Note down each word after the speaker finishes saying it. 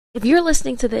If you're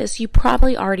listening to this, you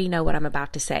probably already know what I'm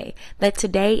about to say, that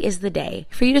today is the day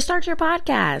for you to start your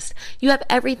podcast. You have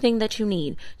everything that you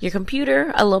need: your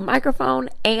computer, a little microphone,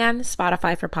 and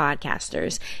Spotify for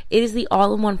podcasters. It is the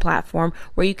all-in-one platform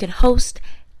where you can host,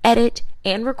 edit,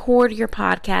 and record your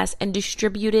podcast and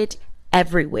distribute it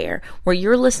everywhere. Where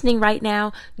you're listening right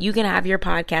now, you can have your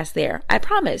podcast there. I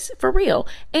promise, for real.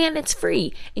 And it's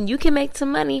free. And you can make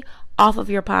some money off of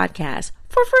your podcast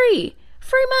for free.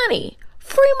 Free money.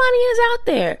 Free money is out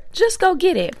there. Just go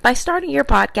get it by starting your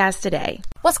podcast today.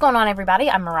 What's going on, everybody?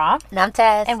 I'm Mara. And I'm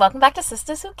Taz. And welcome back to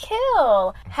Sisters Who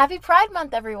Kill. Happy Pride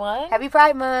Month, everyone. Happy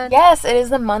Pride Month. Yes, it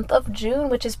is the month of June,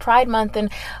 which is Pride Month. And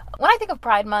when I think of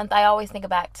Pride Month, I always think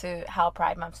back to how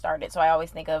Pride Month started. So I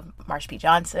always think of Marsha P.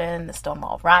 Johnson, the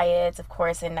Stonewall riots, of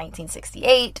course, in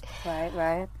 1968.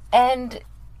 Right. And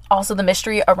also the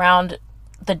mystery around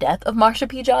the death of Marsha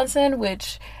P. Johnson,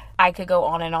 which I could go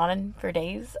on and for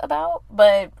days about,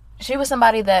 but she was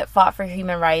somebody that fought for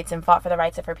human rights and fought for the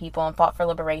rights of her people and fought for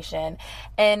liberation.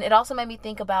 And it also made me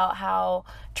think about how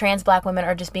trans Black women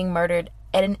are just being murdered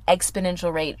at an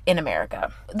exponential rate in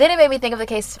America. Then it made me think of the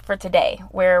case for today,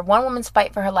 where one woman's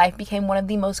fight for her life became one of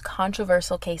the most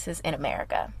controversial cases in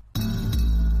America.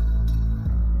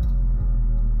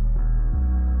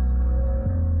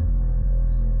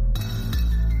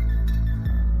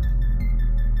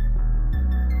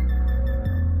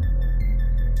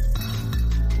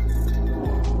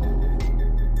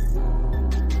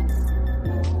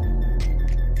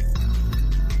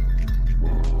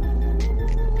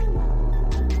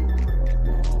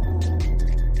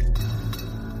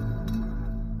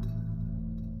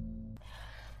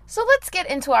 So let's get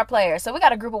into our players. So we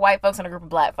got a group of white folks and a group of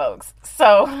Black folks.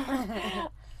 So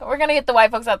we're going to get the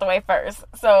white folks out the way first.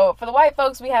 So for the white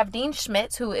folks, we have Dean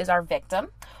Schmitz, who is our victim.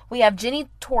 We have Jenny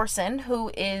Torson,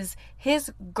 who is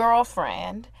his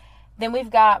girlfriend. Then we've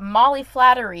got Molly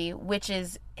Flattery, which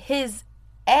is his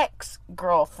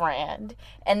ex-girlfriend.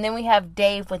 And then we have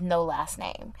Dave with no last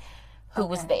name, who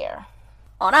was there.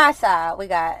 On our side, we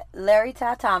got Larry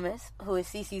Ty Thomas, who is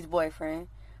CeCe's boyfriend.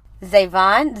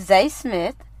 Zayvon Zay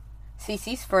Smith,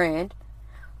 CeCe's friend.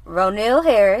 Ronil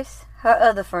Harris, her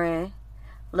other friend.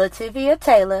 Lativia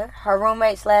Taylor, her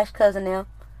roommate / cousin them.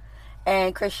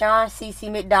 And Krishan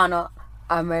CeCe McDonald,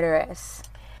 our murderess.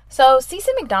 So CeCe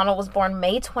McDonald was born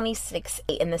May 26th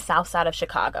in the south side of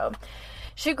Chicago.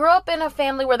 She grew up in a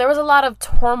family where there was a lot of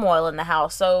turmoil in the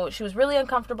house, so she was really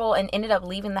uncomfortable and ended up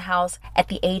leaving the house at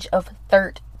the age of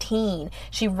 13.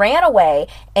 She ran away,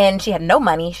 and she had no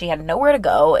money. She had nowhere to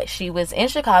go. She was in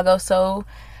Chicago, so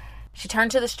she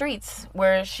turned to the streets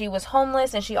where she was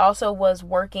homeless, and she also was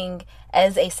working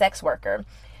as a sex worker.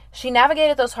 She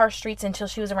navigated those harsh streets until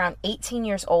she was around 18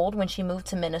 years old when she moved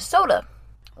to Minnesota.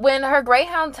 When her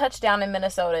Greyhound touched down in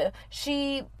Minnesota,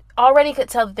 she already could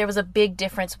tell that there was a big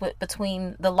difference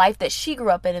between the life that she grew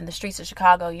up in the streets of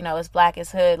Chicago, you know, as Black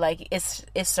as hood, like it's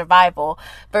survival,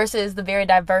 versus the very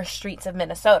diverse streets of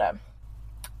Minnesota.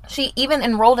 She even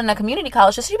enrolled in a community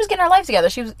college. So she was getting her life together.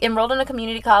 She was enrolled in a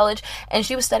community college, and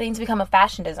she was studying to become a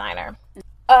fashion designer.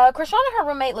 Krishan and her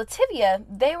roommate Lativia,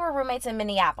 they were roommates in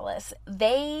Minneapolis.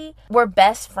 They were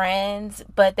best friends,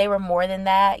 but they were more than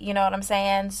that, you know what I'm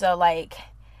saying? So, like,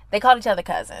 they called each other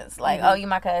cousins. Like, oh, you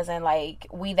my cousin. Like,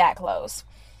 we that close.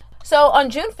 So, on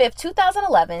June 5th,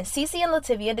 2011, CeCe and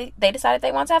Lativia, they decided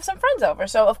they wanted to have some friends over.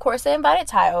 So, of course, they invited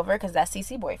Ty over, because that's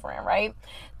CeCe's boyfriend, right?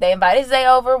 They invited Zay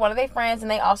over, one of their friends,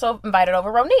 and they also invited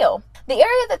over Ronil. The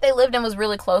area that they lived in was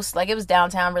really close. Like, it was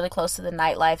downtown, really close to the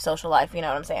nightlife, social life, you know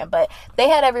what I'm saying? But they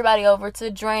had everybody over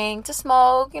to drink, to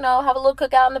smoke, you know, have a little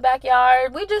cookout in the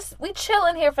backyard. We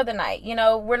chilling here for the night. You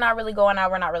know, we're not really going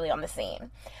out. We're not really on the scene.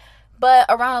 But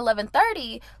around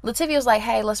 11:30, Lativia was like,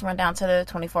 hey, let's run down to the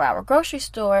 24-hour grocery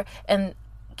store and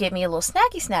get me a little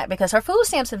snacky snack, because her food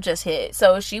stamps have just hit.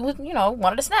 So she would, you know,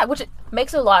 wanted a snack, which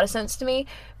makes a lot of sense to me,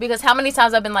 because how many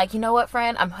times I've been like, you know what,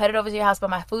 friend, I'm headed over to your house,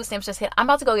 but my food stamps just hit. I'm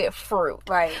about to go get fruit.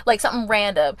 Right. Like something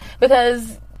random,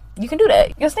 because you can do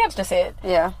that. Your stamps just hit.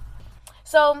 Yeah.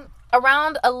 So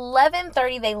around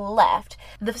 11:30, they left.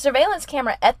 The surveillance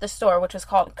camera at the store, which was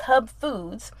called Cub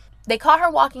Foods, they caught her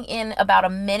walking in about a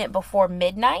minute before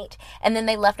midnight, and then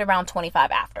they left around 25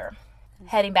 after,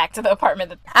 heading back to the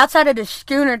apartment. Outside of the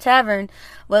Schooner Tavern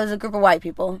was a group of white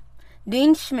people.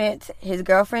 Dean Schmitz, his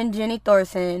girlfriend Jenny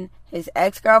Thorson, his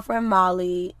ex-girlfriend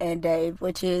Molly, and Dave,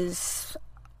 which is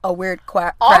a weird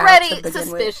crowd. Already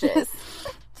suspicious.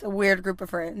 It's a weird group of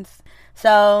friends.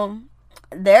 So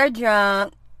they're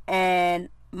drunk, and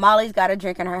Molly's got a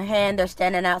drink in her hand. They're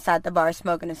standing outside the bar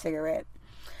smoking a cigarette.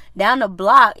 Down the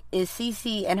block is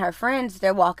CeCe and her friends.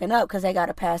 They're walking up because they got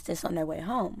to pass this on their way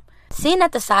home. Seeing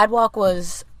that the sidewalk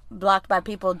was blocked by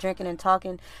people drinking and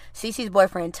talking, CeCe's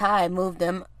boyfriend Ty moved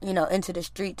them, into the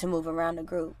street to move around the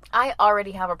group. I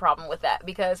already have a problem with that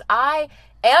because I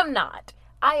am not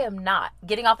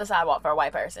getting off the sidewalk for a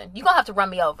white person. You're going to have to run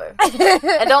me over.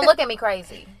 And don't look at me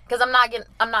crazy because I'm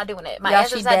not doing it. My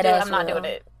ancestors said do it, I'm not doing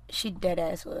it. She dead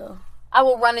ass will. I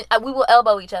will run it. We will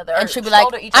elbow each other. And she'll be like,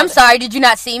 I'm sorry, did you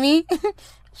not see me?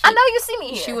 I know you see me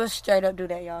here. She will straight up do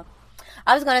that, y'all.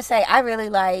 I was going to say, I really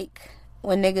like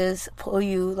when niggas pull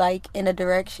you, like, in a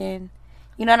direction.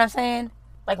 You know what I'm saying?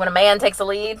 Like when a man takes a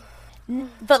lead?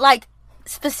 But, like,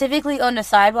 specifically on the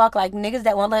sidewalk, like, niggas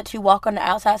that won't let you walk on the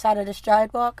outside side of the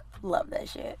sidewalk, love that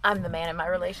shit. I'm the man in my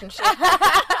relationship.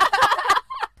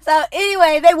 So,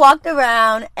 anyway, they walked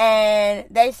around, and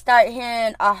they start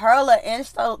hearing a hurl of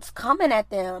insults coming at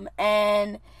them,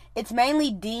 and it's mainly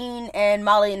Dean and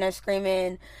Molly, and they're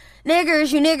screaming,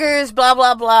 niggers, you niggers, blah,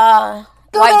 blah, blah.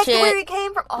 Go white back shit. to where you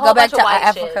came from. Go back to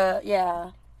Africa. Shit. Yeah.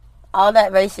 All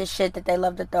that racist shit that they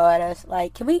love to throw at us.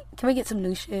 Like, can we get some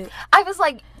new shit? I was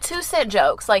like 2-cent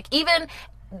jokes. Like, even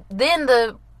then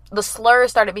the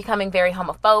slurs started becoming very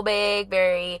homophobic,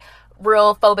 very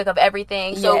real phobic of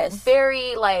everything. So yes.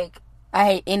 Very like, I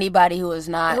hate anybody who is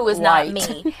not not me.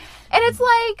 And it's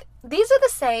like, these are the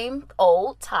same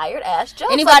old tired ass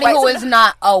jokes. Anybody who is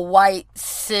not a white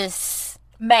cis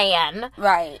man.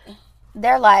 Right.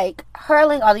 They're like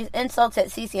hurling all these insults at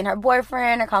CeCe and her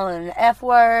boyfriend. They're calling him the F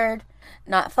word,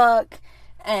 not fuck.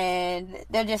 And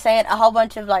they're just saying a whole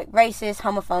bunch of like racist,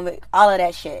 homophobic, all of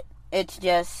that shit. It's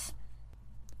just,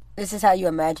 this is how you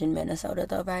imagine Minnesota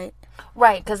though, right?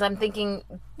 Right, because I'm thinking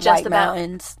just White about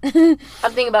mountains. I'm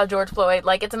thinking about George Floyd.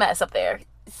 Like, it's a mess up there.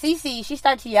 CeCe, she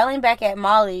starts yelling back at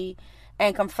Molly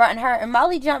and confronting her, and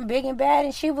Molly jumped big and bad,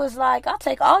 and she was like, I'll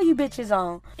take all you bitches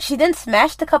on. She then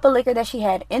smashed the cup of liquor that she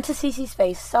had into CeCe's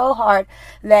face so hard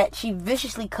that she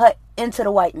viciously cut into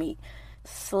the white meat,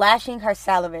 slashing her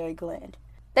salivary gland.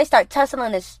 They start tussling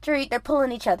in the street. They're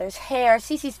pulling each other's hair.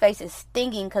 CeCe's face is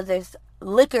stinging because there's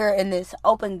liquor in this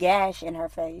open gash in her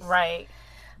face. Right.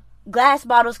 Glass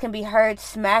bottles can be heard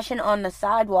smashing on the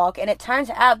sidewalk, and it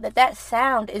turns out that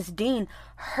sound is Dean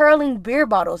hurling beer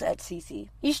bottles at CeCe.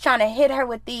 He's trying to hit her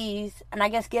with these, and I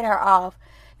guess get her off.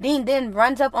 Dean then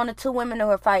runs up on the two women who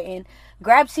are fighting,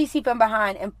 grabs CeCe from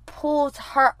behind, and pulls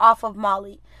her off of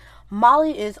Molly.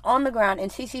 Molly is on the ground, and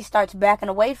CeCe starts backing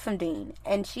away from Dean,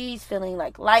 and she's feeling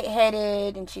like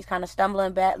lightheaded, and she's kind of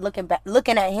stumbling back,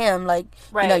 looking at him like,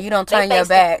 right. You don't turn your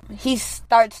back. He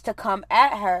starts to come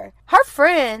at her. Her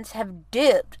friends have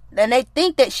dipped, and they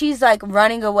think that she's like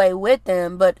running away with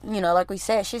them, but like we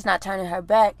said, she's not turning her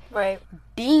back. Right.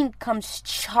 Dean comes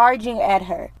charging at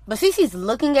her, but CeCe's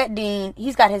looking at Dean.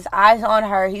 He's got his eyes on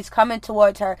her. He's coming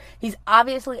towards her. He's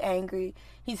obviously angry.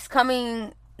 He's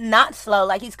coming not slow,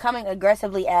 like he's coming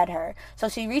aggressively at her. So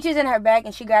she reaches in her bag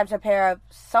and she grabs a pair of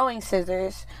sewing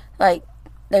scissors. Like,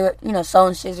 they were,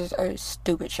 sewing scissors are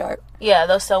stupid sharp. Yeah,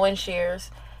 those sewing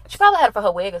shears. She probably had it for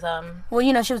her wig or something.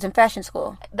 Well, she was in fashion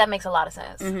school. That makes a lot of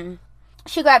sense. Mm-hmm.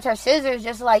 She grabs her scissors,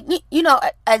 just like,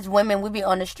 as women, we be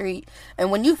on the street, and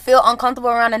when you feel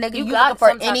uncomfortable around a nigga, you looking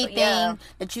for anything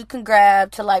that you can grab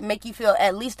to, like, make you feel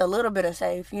at least a little bit of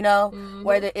safe, Mm-hmm.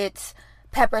 Whether it's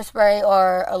pepper spray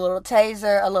or a little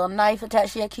taser, a little knife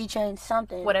attached to your keychain,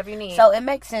 something. Whatever you need. So it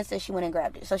makes sense that she went and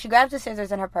grabbed it. So she grabs the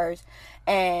scissors in her purse,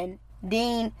 and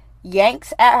Dean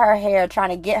yanks at her hair,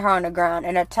 trying to get her on the ground,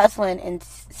 and they're tussling, and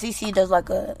CeCe does like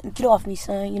a, get off me,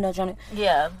 son, trying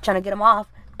to get him off.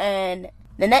 And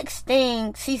the next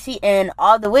thing CeCe and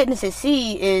all the witnesses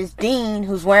see is Dean,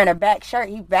 who's wearing a back shirt.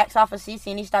 He backs off of CeCe,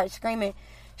 and he starts screaming,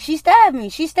 she stabbed me,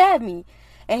 she stabbed me.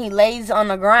 And he lays on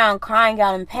the ground crying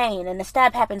out in pain. And the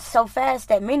stab happened so fast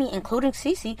that many, including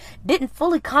CeCe, didn't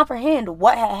fully comprehend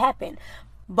what had happened.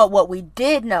 But what we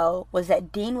did know was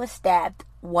that Dean was stabbed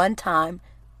one time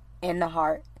in the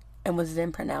heart and was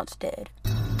then pronounced dead.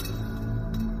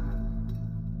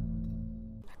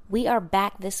 We are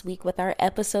back this week with our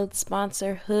episode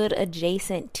sponsor, Hood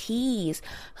Adjacent Tees.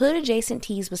 Hood Adjacent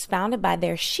Tees was founded by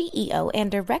their CEO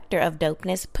and director of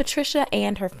dopeness, Patricia,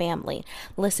 and her family.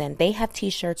 Listen, they have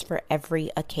t-shirts for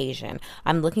every occasion.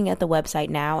 I'm looking at the website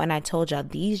now, and I told y'all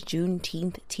these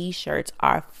Juneteenth t-shirts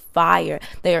are fire.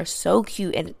 They are so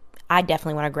cute, and I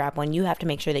definitely want to grab one. You have to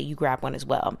make sure that you grab one as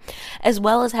well. As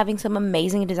well as having some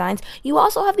amazing designs, you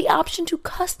also have the option to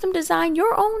custom design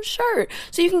your own shirt.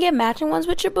 So you can get matching ones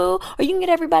with your boo, or you can get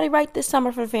everybody right this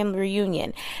summer for the family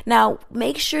reunion. Now,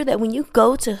 make sure that when you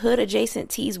go to Hood Adjacent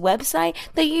Tees website,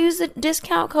 that you use the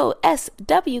discount code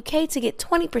SWK to get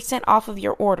 20% off of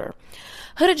your order.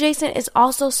 Hood Adjacent is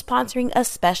also sponsoring a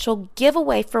special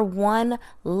giveaway for one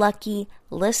lucky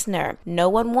listener. No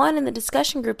one won in the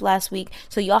discussion group last week,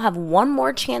 so y'all have one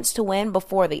more chance to win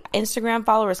before the Instagram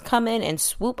followers come in and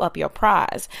swoop up your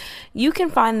prize. You can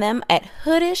find them at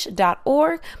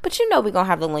hoodish.org, but you know we're going to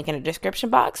have the link in the description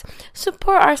box.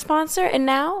 Support our sponsor, and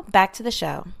now back to the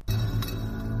show.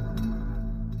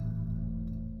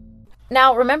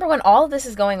 Now, remember when all of this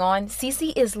is going on,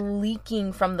 CeCe is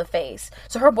leaking from the face.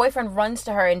 So her boyfriend runs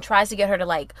to her and tries to get her to,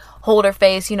 like, hold her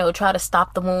face, you know, try to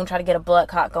stop the wound, try to get a blood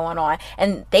clot going on.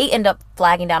 And they end up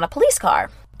flagging down a police car.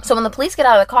 So when the police get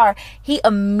out of the car, he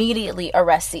immediately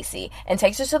arrests CeCe and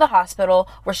takes her to the hospital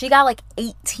where she got, like,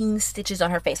 18 stitches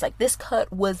on her face. Like, this cut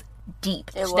was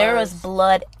deep. There was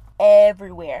blood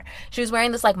everywhere. She was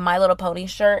wearing this like My Little Pony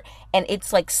shirt, and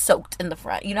it's like soaked in the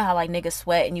front. You know how like niggas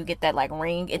sweat and you get that like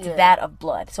ring? It's that of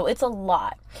blood. So it's a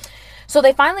lot. So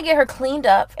they finally get her cleaned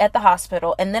up at the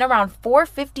hospital, and then around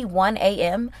 4:51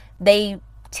 a.m. they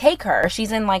take her.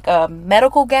 She's in like a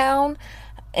medical gown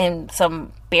and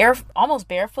some almost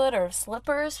barefoot or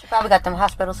slippers. She probably got them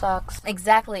hospital socks.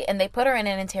 Exactly. And they put her in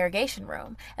an interrogation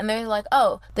room, and they're like,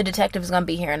 oh, the detective is gonna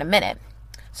be here in a minute.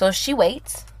 So she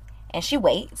waits. And she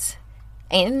waits.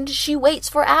 And she waits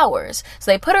for hours. So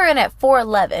they put her in at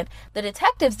 4:11. The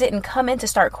detectives didn't come in to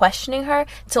start questioning her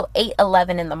till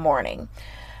 8:11 in the morning.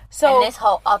 So and this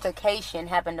whole altercation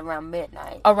happened around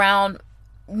midnight. Around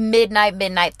midnight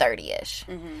 30-ish.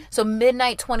 Mm-hmm. So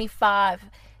midnight 25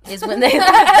 is when they...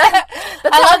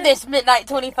 I love this midnight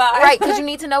 25. Right, because you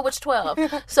need to know which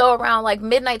 12. So around like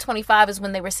midnight 25 is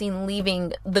when they were seen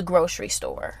leaving the grocery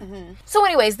store. Mm-hmm. So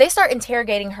anyways, they start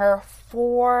interrogating her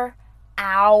for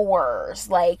hours,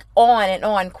 like on and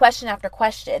on, question after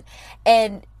question.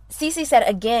 And CeCe said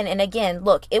again and again,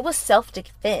 look, it was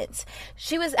self-defense.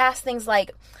 She was asked things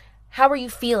like, how were you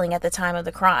feeling at the time of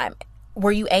the crime?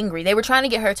 Were you angry? They were trying to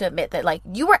get her to admit that like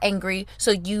you were angry,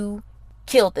 so you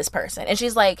killed this person. And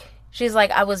she's like,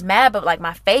 I was mad, but like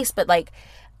my face, but like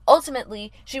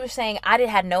ultimately she was saying I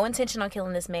had no intention on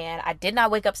killing this man. I did not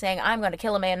wake up saying I'm going to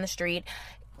kill a man in the street.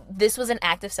 This was an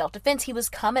act of self-defense. He was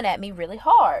coming at me really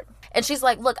hard. And she's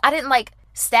like, look, I didn't like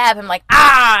stab him like,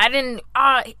 I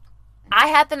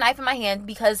had the knife in my hand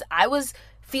because I was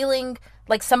feeling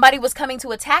like somebody was coming to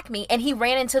attack me, and he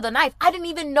ran into the knife. I didn't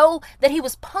even know that he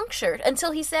was punctured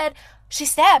until he said, she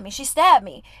stabbed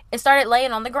me, and started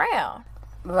laying on the ground.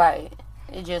 Right.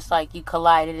 It just like you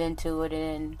collided into it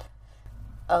and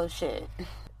oh shit.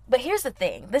 But here's the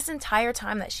thing. This entire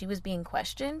time that she was being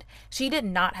questioned, she did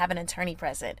not have an attorney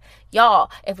present.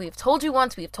 Y'all, if we've told you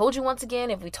once, we've told you once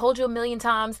again. If we told you a million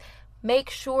times, make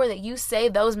sure that you say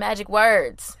those magic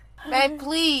words. Man,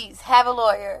 please have a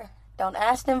lawyer. Don't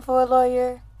ask them for a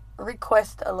lawyer.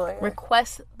 Request a lawyer.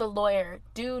 Request the lawyer.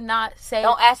 Do not say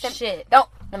don't ask them shit. Let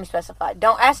me specify.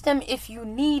 Don't ask them if you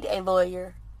need a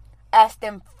lawyer. Ask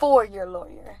them for your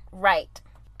lawyer. Right.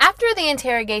 After the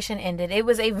interrogation ended, it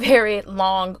was a very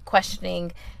long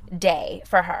questioning day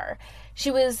for her. She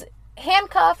was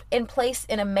handcuffed and placed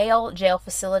in a male jail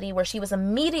facility where she was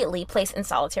immediately placed in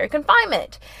solitary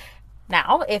confinement.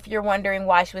 Now, if you're wondering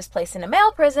why she was placed in a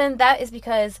male prison, that is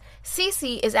because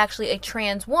CeCe is actually a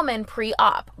trans woman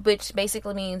pre-op, which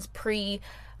basically means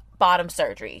pre-bottom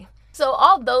surgery. So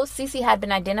although CeCe had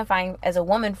been identifying as a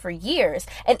woman for years,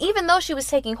 and even though she was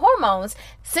taking hormones,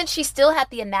 since she still had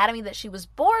the anatomy that she was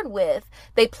born with,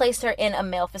 they placed her in a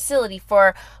male facility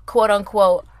for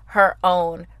quote-unquote her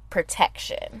own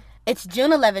protection. It's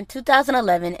June 11,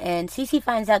 2011, and CeCe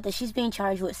finds out that she's being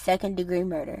charged with second-degree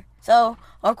murder. So,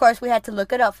 of course, we had to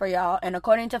look it up for y'all, and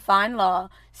according to fine law,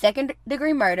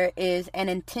 second-degree murder is an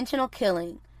intentional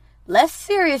killing. Less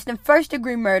serious than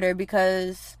first-degree murder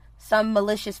because some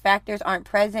malicious factors aren't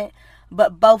present,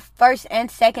 but both first and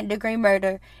second degree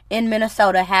murder in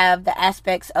Minnesota have the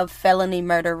aspects of felony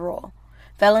murder rule.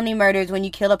 Felony murder is when you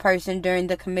kill a person during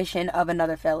the commission of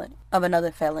another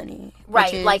felony.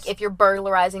 Right, like if you're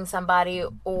burglarizing somebody,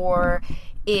 or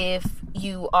if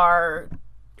you are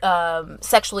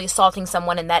sexually assaulting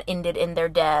someone and that ended in their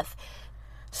death.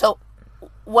 So,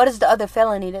 what is the other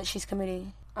felony that she's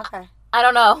committing? Okay. I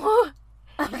don't know.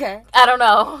 Okay. I don't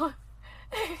know.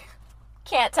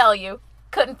 Can't tell you.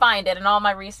 Couldn't find it in all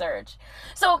my research.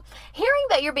 So, hearing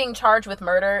that you're being charged with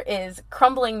murder is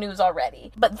crumbling news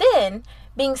already. But then,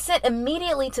 being sent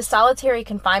immediately to solitary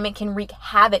confinement can wreak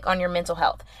havoc on your mental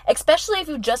health, especially if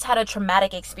you just had a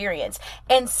traumatic experience.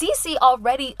 And CeCe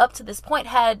already, up to this point,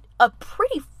 had a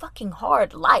pretty fucking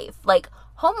hard life. Like,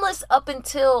 homeless up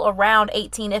until around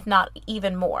 18, if not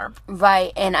even more.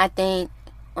 Right, and I think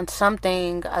on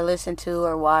something I listened to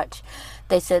or watched,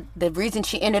 they said the reason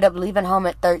she ended up leaving home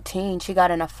at 13, she got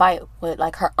in a fight with,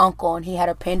 like, her uncle, and he had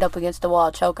her pinned up against the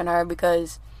wall choking her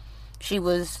because she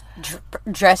was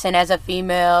dressing as a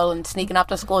female and sneaking off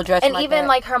to school dressing and like even that.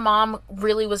 like her mom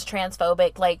really was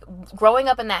transphobic. Like growing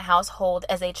up in that household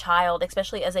as a child,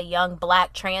 especially as a young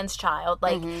black trans child,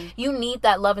 like you need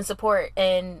that love and support,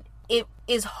 and it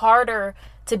is harder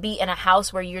to be in a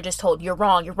house where you're just told you're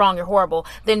wrong, you're horrible,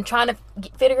 than trying to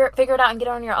figure it out and get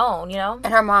on your own, you know.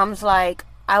 And her mom's like,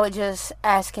 I would just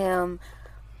ask him,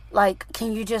 like,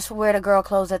 can you just wear the girl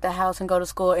clothes at the house and go to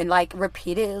school? And, like,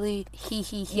 repeatedly, he.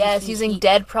 Yes, using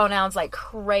dead pronouns like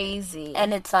crazy.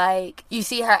 And it's like, you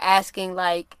see her asking,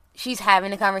 like, she's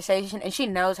having a conversation, and she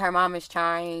knows her mom is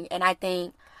trying. And I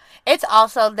think it's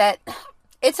also that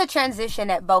it's a transition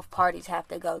that both parties have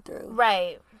to go through.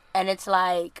 Right. And it's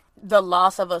like the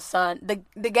loss of a son,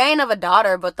 the gain of a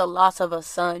daughter, but the loss of a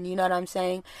son, you know what I'm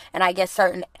saying? And I guess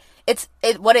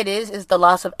what it is the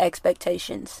loss of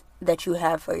expectations that you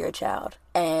have for your child.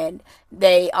 And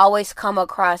they always come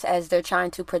across as they're trying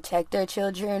to protect their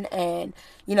children, and,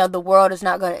 you know, the world is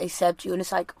not going to accept you. And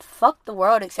it's like, fuck the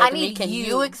world accepting me. Can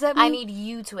you accept me? I need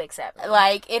you to accept me.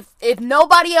 Like, if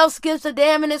nobody else gives a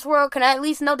damn in this world, can I at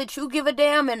least know that you give a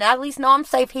damn and at least know I'm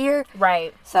safe here?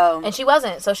 Right. So. And she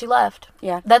wasn't, so she left.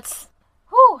 Yeah. That's,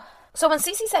 whew. So when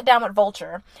CeCe sat down with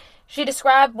Vulture, she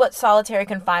described what solitary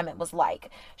confinement was like.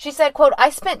 She said, quote, I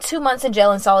spent 2 months in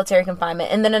jail in solitary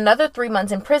confinement and then another 3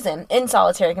 months in prison in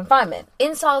solitary confinement.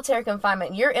 In solitary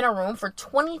confinement, you're in a room for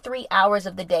 23 hours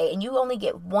of the day and you only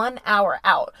get 1 hour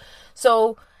out.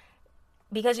 So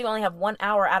because you only have 1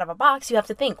 hour out of a box, you have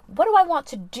to think, what do I want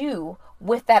to do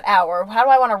with that hour? How do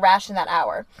I want to ration that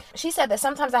hour? She said that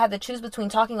sometimes I had to choose between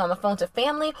talking on the phone to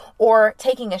family or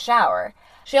taking a shower.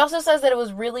 She also says that it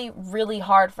was really, really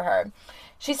hard for her.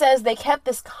 She says they kept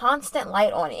this constant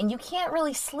light on and you can't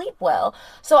really sleep well,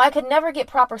 so I could never get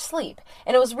proper sleep.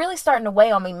 And it was really starting to weigh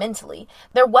on me mentally.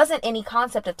 There wasn't any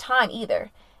concept of time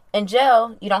either. In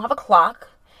jail, you don't have a clock.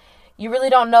 You really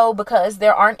don't know because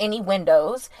there aren't any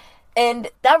windows.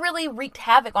 And that really wreaked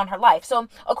havoc on her life. So,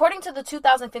 according to the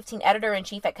 2015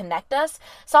 editor-in-chief at Connect Us,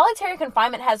 solitary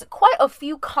confinement has quite a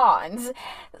few cons.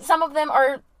 Some of them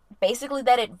are basically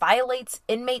that it violates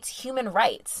inmates' human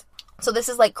rights. So this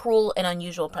is like cruel and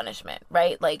unusual punishment,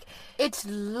 right? Like, it's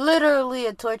literally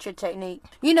a torture technique.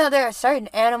 You know, there are certain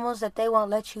animals that they won't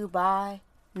let you buy,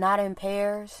 not in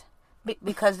pairs,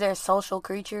 because they're social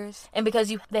creatures. And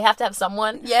because they have to have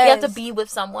someone. Yes. You have to be with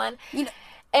someone. You know,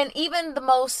 and even the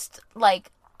most, like,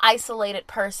 isolated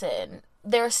person,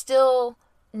 there's still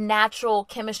natural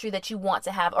chemistry that you want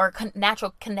to have, or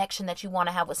natural connection that you want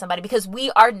to have with somebody, because we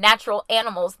are natural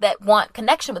animals that want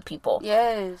connection with people.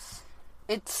 Yes.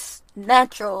 It's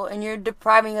natural, and you're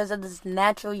depriving us of this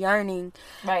natural yearning.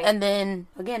 Right. And then,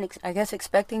 again, I guess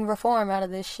expecting reform out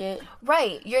of this shit.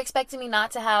 Right. You're expecting me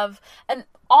not to have... And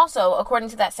also, according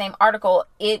to that same article,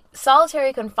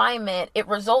 solitary confinement, it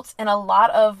results in a lot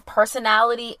of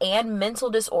personality and mental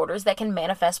disorders that can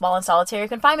manifest while in solitary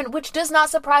confinement, which does not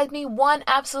surprise me one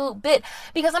absolute bit.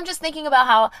 Because I'm just thinking about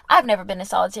how I've never been in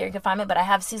solitary confinement, but I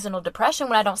have seasonal depression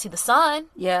when I don't see the sun.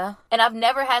 Yeah. And I've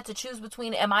never had to choose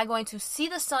between, am I going to see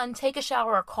the sun, take a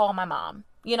shower, or call my mom?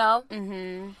 You know?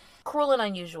 Mm-hmm. Cruel and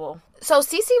unusual. So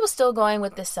CeCe was still going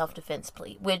with this self-defense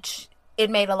plea, which it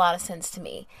made a lot of sense to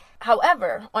me.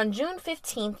 However, on June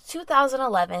 15th,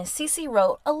 2011, CeCe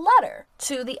wrote a letter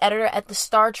to the editor at the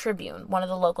Star Tribune, one of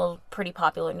the local pretty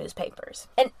popular newspapers.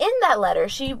 And in that letter,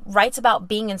 she writes about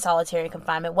being in solitary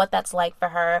confinement, what that's like for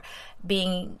her,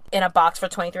 being in a box for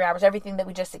 23 hours, everything that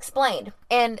we just explained.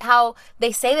 And how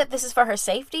they say that this is for her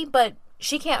safety, but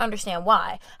she can't understand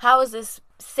why. How is this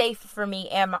safe for me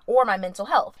or my mental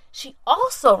health? She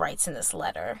also writes in this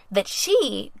letter that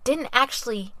she didn't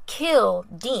actually kill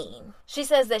Dean. She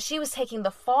says that she was taking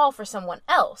the fall for someone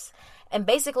else. And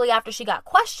basically, after she got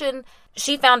questioned,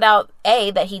 she found out,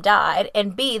 A, that he died,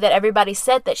 and B, that everybody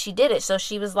said that she did it. So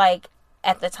she was like,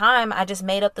 at the time, I just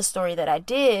made up the story that I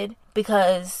did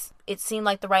because it seemed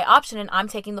like the right option, and I'm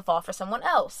taking the fall for someone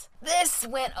else. This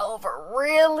went over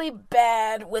really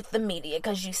bad with the media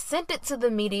because you sent it to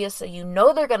the media, so you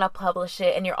know they're going to publish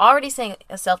it, and you're already saying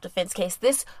a self-defense case.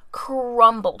 This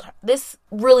crumbled her. This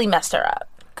really messed her up.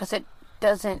 Because it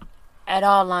doesn't at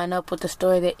all line up with the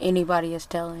story that anybody is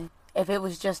telling. If it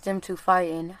was just them two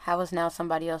fighting, how is now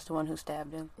somebody else the one who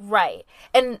stabbed him? Right.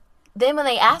 And then when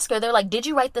they ask her, they're like, did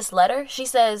you write this letter? She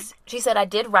said, I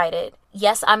did write it.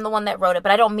 Yes, I'm the one that wrote it,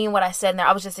 but I don't mean what I said in there.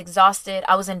 I was just exhausted.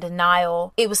 I was in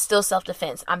denial. It was still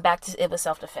self-defense. I'm back to it was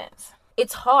self-defense.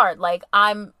 It's hard. Like,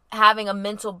 I'm having a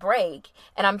mental break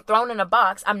and I'm thrown in a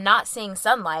box. I'm not seeing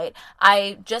sunlight.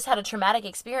 I just had a traumatic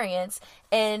experience,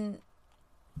 and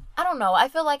I don't know. I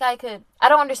feel like I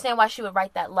don't understand why she would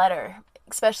write that letter,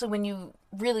 especially when you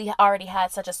really already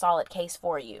had such a solid case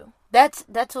for you. That's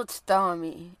what's throwing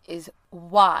me, is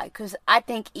why. Because I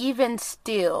think even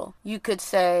still, you could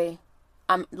say,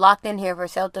 I'm locked in here for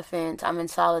self-defense, I'm in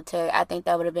solitary. I think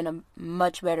that would have been a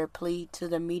much better plea to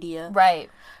the media.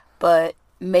 Right. But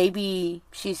maybe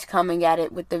she's coming at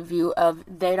it with the view of,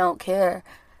 they don't care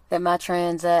that my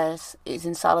trans ass is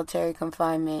in solitary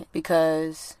confinement,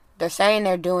 because they're saying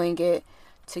they're doing it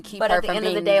to keep her from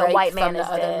being raped a white man from the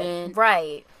other men.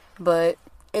 Right. But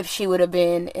if she would have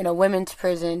been in a women's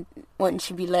prison, wouldn't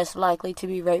she be less likely to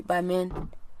be raped by men?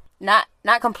 Not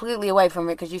completely away from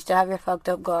it, because you still have your fucked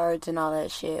up guards and all that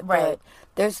shit. Right. But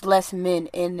there's less men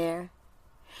in there.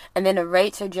 And then the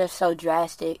rates are just so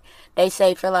drastic. They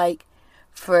say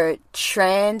for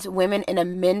trans women in a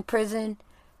men prison,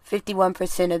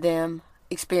 51% of them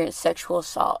experience sexual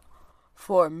assault.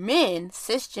 For men,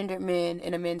 cisgendered men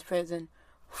in a men's prison,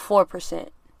 4%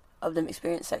 of them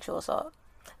experience sexual assault.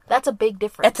 That's a big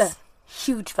difference. That's a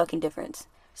huge fucking difference.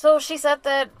 So she said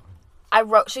that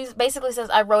she basically says,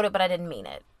 I wrote it, but I didn't mean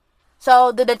it.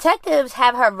 So the detectives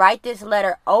have her write this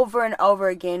letter over and over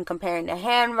again, comparing the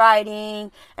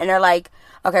handwriting. And they're like,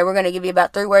 okay, we're going to give you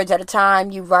about 3 words at a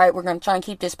time. You write. We're going to try and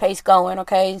keep this pace going,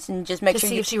 okay? And just make sure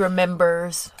see if she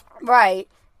remembers. Right.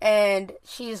 And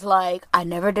she's like, I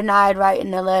never denied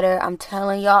writing the letter. I'm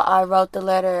telling y'all I wrote the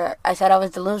letter. I said I was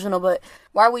delusional, but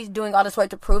why are we doing all this work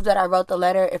to prove that I wrote the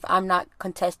letter if I'm not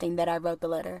contesting that I wrote the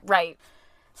letter? Right.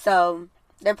 So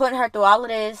they're putting her through all of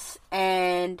this,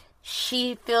 and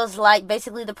she feels like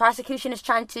basically the prosecution is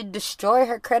trying to destroy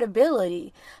her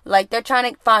credibility. Like, they're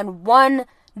trying to find one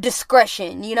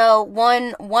discretion,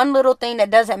 one little thing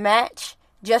that doesn't match,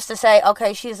 just to say,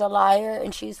 okay, she's a liar.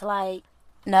 And she's like,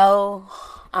 no,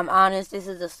 I'm honest. This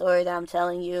is the story that I'm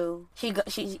telling you. She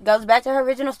goes back to her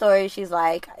original story. She's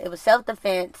like, it was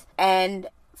self-defense. And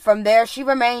from there, she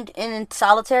remained in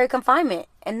solitary confinement.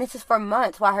 And this is for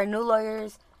months while her new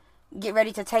lawyers get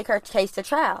ready to take her case to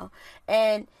trial.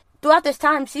 And throughout this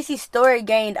time, CeCe's story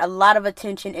gained a lot of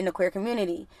attention in the queer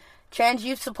community. Trans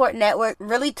Youth Support Network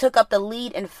really took up the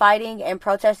lead in fighting and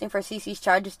protesting for CeCe's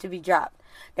charges to be dropped.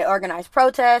 They organized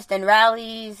protests and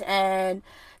rallies, and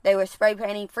they were spray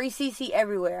painting Free CeCe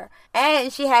everywhere.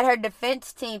 And she had her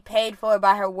defense team paid for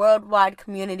by her worldwide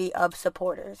community of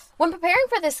supporters. When preparing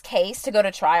for this case to go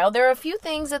to trial, there are a few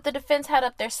things that the defense had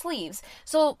up their sleeves.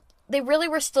 So they really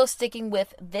were still sticking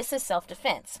with this is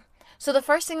self-defense. So the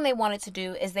first thing they wanted to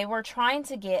do is they were trying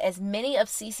to get as many of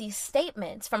CeCe's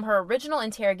statements from her original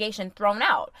interrogation thrown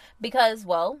out because,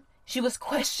 well, she was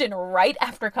questioned right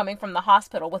after coming from the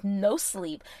hospital with no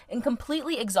sleep and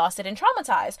completely exhausted and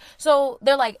traumatized. So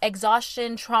they're like,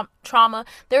 exhaustion, trauma,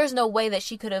 there is no way that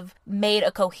she could have made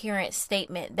a coherent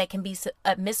statement that can be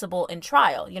admissible in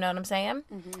trial. You know what I'm saying?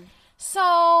 Mm-hmm.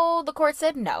 So the court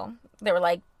said no. They were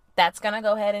like, that's going to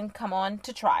go ahead and come on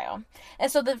to trial. And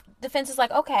so the defense is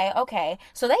like, okay.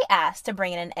 So they asked to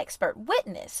bring in an expert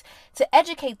witness to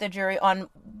educate the jury on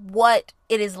what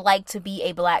it is like to be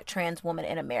a black trans woman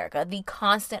in America, the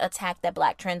constant attack that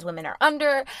black trans women are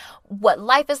under, what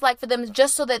life is like for them,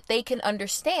 just so that they can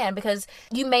understand, because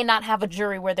you may not have a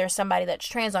jury where there's somebody that's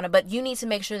trans on it, but you need to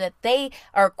make sure that they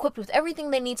are equipped with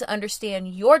everything they need to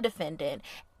understand your defendant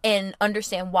and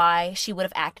understand why she would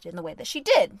have acted in the way that she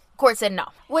did. Court said no.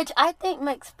 Which I think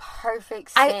makes perfect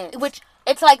sense.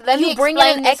 It's like, let me bring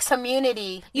in this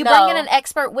community. You bring in an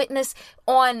expert witness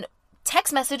on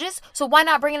text messages, so why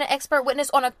not bring in an expert witness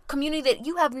on a community that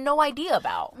you have no idea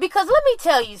about? Because let me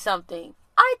tell you something.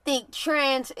 I think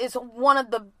trans is one of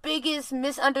the biggest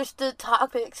misunderstood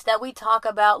topics that we talk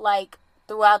about, like,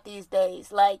 throughout these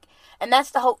days. Like, and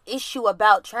that's the whole issue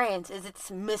about trans, is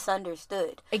it's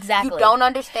misunderstood. Exactly. You don't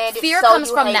understand it. Fear comes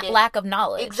from that lack of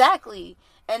knowledge. Exactly.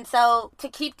 And so to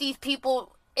keep these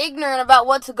people ignorant about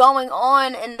what's going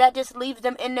on, and that just leaves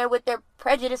them in there with their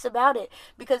prejudice about it.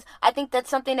 Because I think that's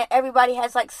something that everybody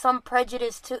has, like, some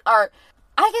prejudice to, or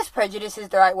I guess prejudice is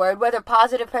the right word, whether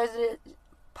positive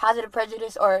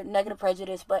prejudice or negative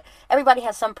prejudice, but everybody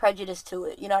has some prejudice to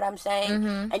it, you know what I'm saying?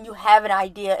 Mm-hmm. And you have an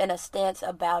idea and a stance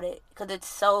about it, because it's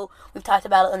so, we've talked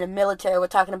about it in the military, we're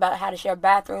talking about how to share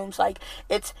bathrooms, like,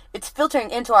 it's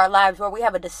filtering into our lives where we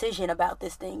have a decision about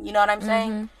this thing, you know what I'm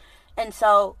saying? Mm-hmm. And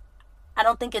so, I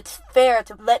don't think it's fair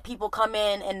to let people come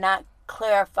in and not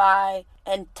clarify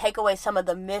and take away some of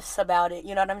the myths about it,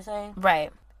 you know what I'm saying?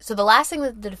 Right. So the last thing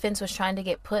that the defense was trying to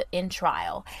get put in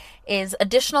trial is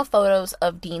additional photos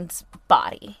of Dean's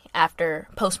body after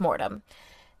postmortem.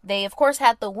 They, of course,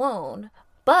 had the wound,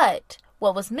 but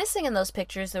what was missing in those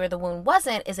pictures where the wound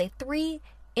wasn't is a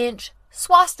 3-inch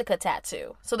swastika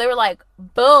tattoo. So they were like,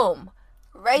 boom,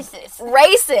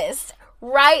 Racist.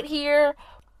 Right here.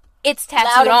 It's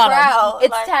tattooed on him.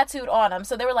 It's tattooed on him.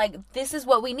 So they were like, this is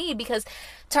what we need, because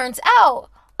turns out,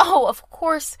 of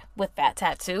course, with that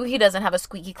tattoo, he doesn't have a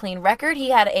squeaky clean record.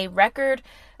 He had a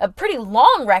pretty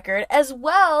long record, as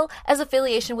well as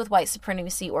affiliation with white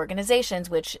supremacy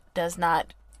organizations, which does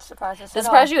not surprise you.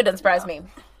 It doesn't surprise me.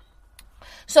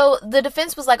 So the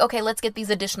defense was like, okay, let's get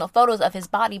these additional photos of his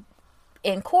body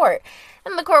in court.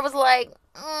 And the court was like,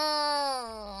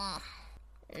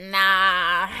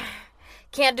 nah.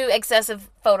 Can't do excessive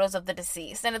photos of the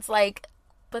deceased. And it's like,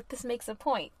 but this makes a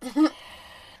point.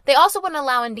 They also wouldn't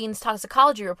allow in Dean's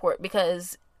toxicology report,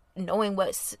 because knowing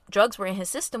what drugs were in his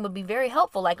system would be very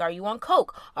helpful. Like, are you on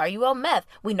coke? Are you on meth?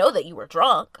 We know that you were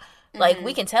drunk. Like,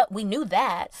 we can tell. We knew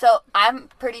that. So I'm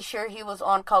pretty sure he was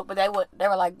on coke, but they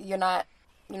were like, you're not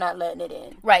letting it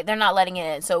in. Right, they're not letting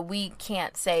it in. So we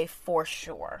can't say for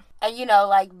sure. And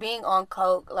like, being on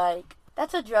coke, like,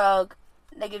 that's a drug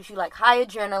that gives you, like, high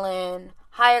adrenaline,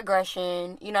 high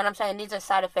aggression, you know what I'm saying? These are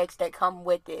side effects that come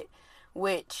with it,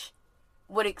 which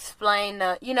would explain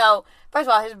first of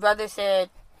all, his brother said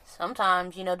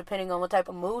sometimes, depending on what type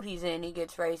of mood he's in, he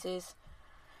gets racist.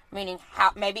 Meaning,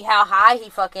 how high he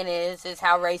fucking is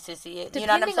how racist he is. You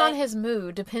know what I'm saying? Depending on his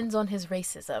mood, depends on his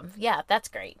racism. Yeah, that's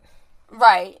great.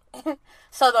 Right.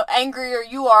 So the angrier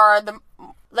you are, the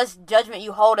less judgment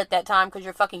you hold at that time, because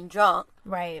you're fucking drunk.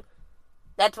 Right.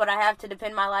 That's what I have to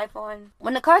depend my life on.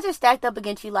 When the cards are stacked up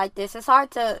against you like this, it's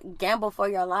hard to gamble for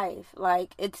your life.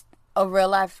 Like, it's a real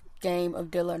life game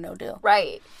of deal or no deal.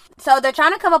 Right. So they're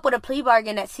trying to come up with a plea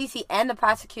bargain that CeCe and the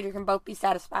prosecutor can both be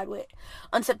satisfied with.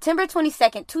 On September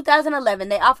 22nd, 2011,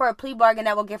 they offer a plea bargain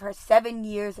that will give her 7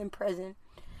 years in prison.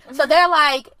 So they're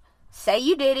like, say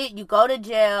you did it, you go to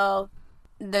jail,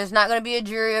 there's not going to be a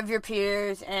jury of your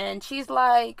peers, and she's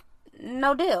like,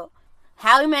 no deal.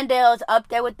 Howie Mandel's up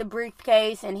there with the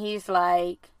briefcase, and he's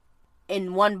like,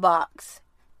 in one box,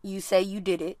 you say you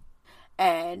did it,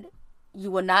 and you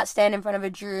will not stand in front of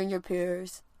a jury and your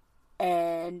peers,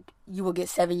 and you will get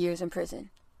 7 years in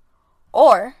prison.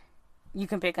 Or, you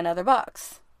can pick another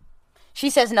box.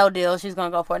 She says no deal, she's going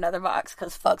to go for another box,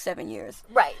 because fuck 7 years.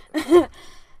 Right.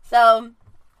 So,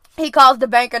 he calls the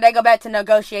banker, they go back to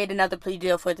negotiate another plea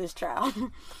deal for this trial.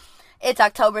 It's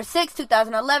October 6,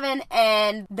 2011,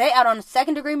 and they out on a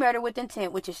second-degree murder with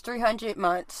intent, which is 300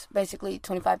 months, basically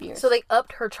 25 years. So they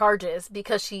upped her charges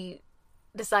because she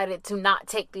decided to not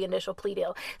take the initial plea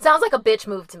deal. Sounds like a bitch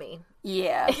move to me.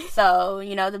 Yeah. So,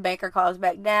 the banker calls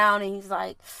back down, and he's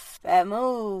like, bad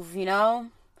move,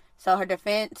 So her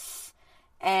defense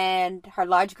and her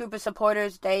large group of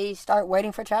supporters, they start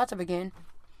waiting for trial to begin.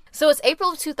 So it's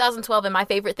April of 2012, and my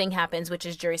favorite thing happens, which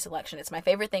is jury selection. It's my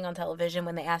favorite thing on television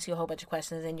when they ask you a whole bunch of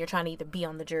questions and you're trying to either be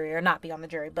on the jury or not be on the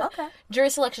jury. But Jury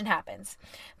selection happens.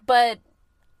 But,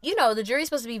 the jury's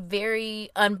supposed to be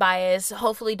very unbiased,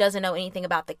 hopefully doesn't know anything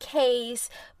about the case.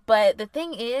 But the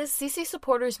thing is, CeCe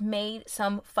supporters made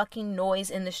some fucking noise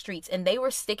in the streets, and they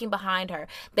were sticking behind her.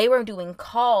 They were doing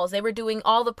calls. They were doing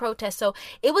all the protests. So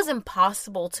it was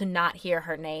impossible to not hear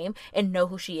her name and know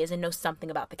who she is and know something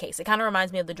about the case. It kind of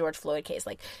reminds me of the George Floyd case.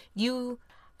 Like,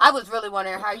 I was really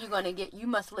wondering how you're going to you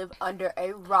must live under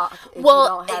a rock if you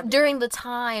don't have during the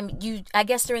time, you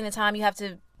have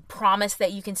to promise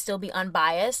that you can still be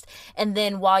unbiased, and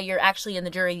then while you're actually in the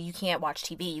jury, you can't watch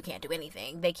TV, you can't do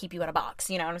anything. They keep you in a box,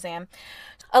 you know what I'm saying?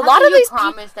 A lot of these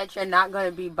promise that you're not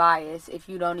going to be biased if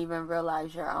you don't even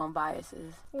realize your own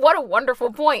biases. What a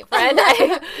wonderful point, friend.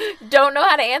 I don't know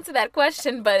how to answer that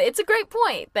question, but it's a great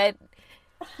point that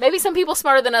maybe some people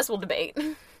smarter than us will debate.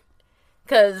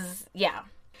 Because, yeah.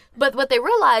 But what they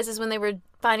realized is when they were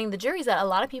finding the juries that a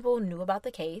lot of people knew about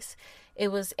the case. It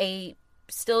was a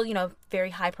still,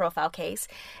 very high profile case.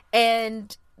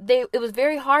 And it was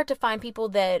very hard to find people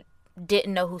that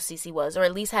didn't know who CeCe was, or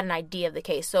at least had an idea of the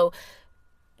case. So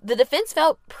the defense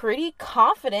felt pretty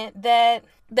confident that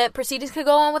proceedings could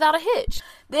go on without a hitch.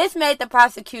 This made the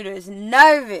prosecutors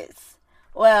nervous.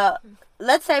 Well,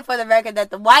 let's say for the record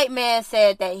that the white man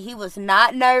said that he was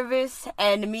not nervous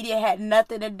and the media had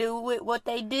nothing to do with what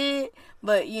they did.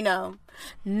 But,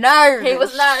 nervous. He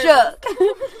was nervous. Shook.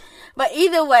 But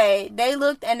either way, they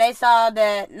looked and they saw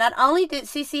that not only did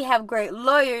CeCe have great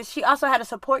lawyers, she also had a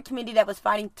support committee that was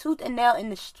fighting tooth and nail in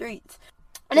the streets.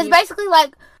 And it's basically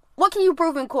like, what can you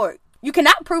prove in court? You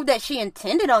cannot prove that she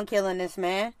intended on killing this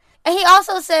man. And he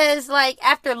also says,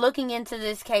 after looking into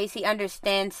this case, he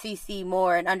understands CeCe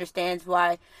more and understands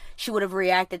why she would have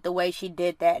reacted the way she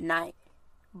did that night.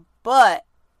 But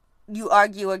you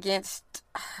argue against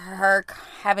her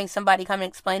having somebody come and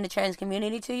explain the trans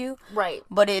community to you. Right.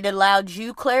 But it allowed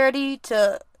you clarity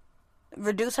to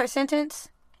reduce her sentence.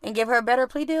 and give her a better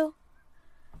plea deal?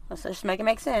 Let's just make it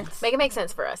make sense. Make it make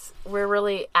sense for us. We're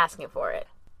really asking for it.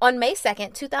 On May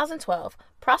 2nd, 2012,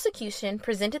 prosecution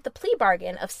presented the plea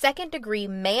bargain of second-degree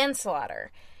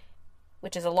manslaughter,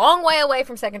 which is a long way away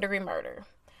from second-degree murder.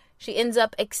 She ends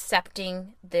up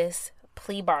accepting this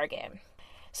plea bargain.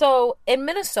 So in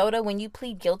Minnesota, when you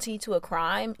plead guilty to a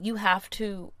crime, you have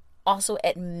to also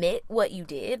admit what you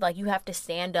did. Like, you have to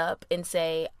stand up and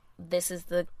say, this is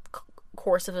the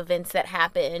course of events that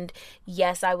happened.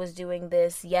 Yes, I was doing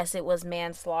this. Yes, it was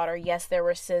manslaughter. Yes, there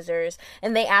were scissors.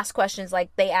 And they asked questions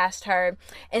like they asked her,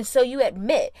 and so you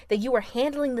admit that you were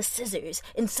handling the scissors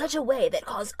in such a way that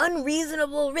caused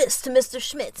unreasonable risk to Mr.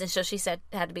 Schmitz. And so she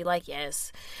had to be like,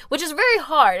 yes, which is very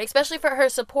hard, especially for her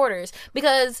supporters,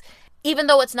 because even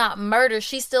though it's not murder,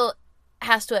 she still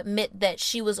has to admit that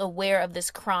she was aware of this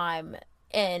crime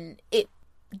and it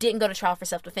didn't go to trial for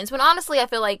self-defense. When honestly, I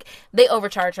feel like they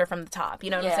overcharge her from the top.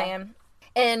 You know what I'm saying?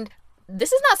 And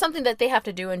this is not something that they have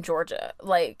to do in Georgia.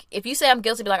 Like, if you say I'm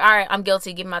guilty, be like, all right, I'm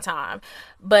guilty, give me my time.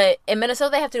 But in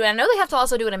Minnesota, they have to do it. I know they have to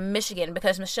also do it in Michigan,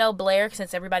 because Michelle Blair,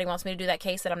 since everybody wants me to do that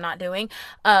case that I'm not doing,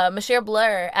 Michelle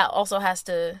Blair also has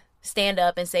to stand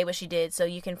up and say what she did, so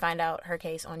you can find out her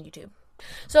case on YouTube.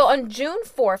 So on June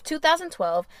 4th,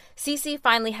 2012, CeCe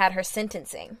finally had her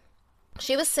sentencing.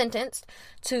 She was sentenced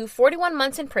to 41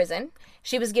 months in prison.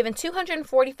 She was given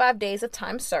 245 days of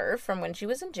time served from when she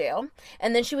was in jail.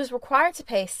 And then she was required to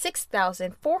pay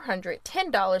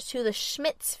 $6,410 to the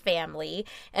Schmitz family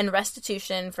in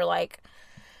restitution for, like,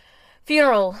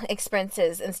 funeral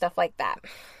expenses and stuff like that.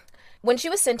 When she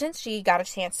was sentenced, she got a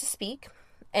chance to speak.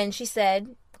 And she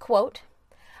said, quote,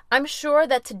 "I'm sure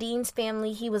that to Dean's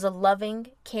family, he was a loving,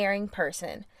 caring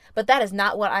person. But that is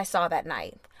not what I saw that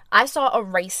night. I saw a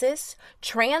racist,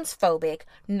 transphobic,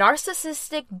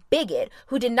 narcissistic bigot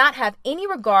who did not have any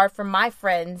regard for my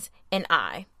friends and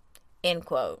I." End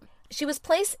quote. She was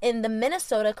placed in the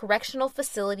Minnesota Correctional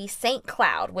Facility St.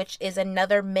 Cloud, which is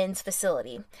another men's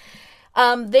facility.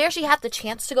 There she had the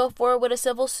chance to go forward with a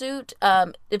civil suit,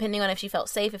 depending on if she felt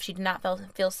safe, if she did not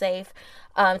feel safe,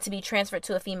 to be transferred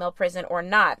to a female prison or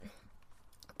not.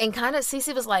 And kind of,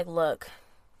 CeCe was like, look,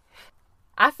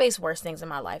 I faced worse things in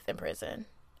my life than prison.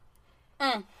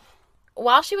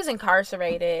 While she was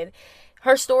incarcerated,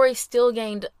 her story still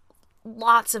gained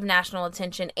lots of national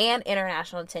attention and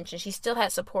international attention. She still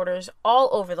had supporters all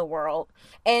over the world.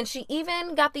 And she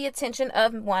even got the attention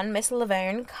of one Miss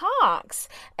Laverne Cox.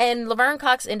 And Laverne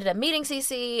Cox ended up meeting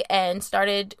CeCe and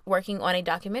started working on a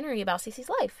documentary about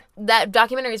CeCe's life. That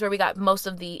documentary is where we got most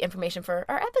of the information for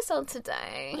our episode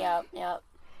today. Yep.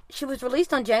 She was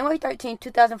released on January 13,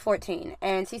 2014,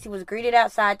 and CeCe was greeted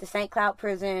outside the St. Cloud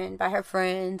prison by her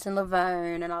friends and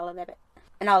Laverne and all of that.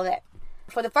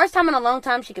 For the first time in a long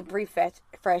time, she could breathe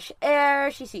fresh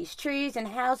air. She sees trees and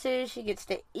houses. She gets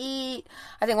to eat.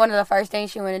 I think one of the first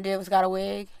things she went and did was got a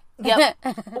wig. Yep.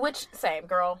 Which, same,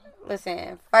 girl.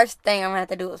 Listen, first thing I'm going to have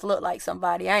to do is look like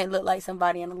somebody. I ain't looked like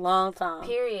somebody in a long time.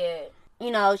 Period.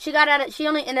 You know, she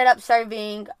only ended up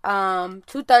serving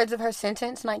 2/3 of her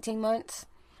sentence, 19 months.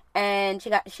 And she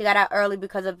got out early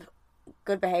because of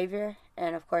good behavior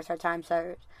and, of course, her time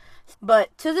served.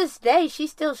 But to this day, she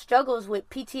still struggles with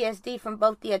PTSD from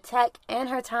both the attack and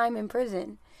her time in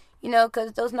prison. You know,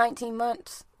 because those 19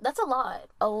 months... That's a lot.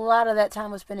 A lot of that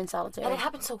time was spent in solitary. And it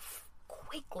happened so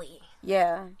quickly.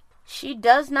 Yeah. She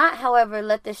does not, however,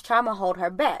 let this trauma hold her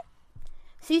back.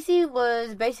 CeCe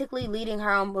was basically leading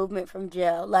her own movement from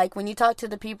jail. Like, when you talk to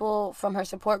the people from her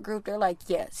support group, they're like,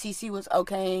 yeah, CeCe was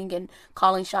okaying and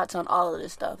calling shots on all of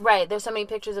this stuff. Right. There's so many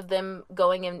pictures of them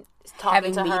going and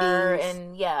talking to her.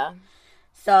 And, yeah.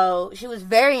 So, she was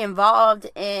very involved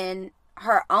in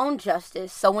her own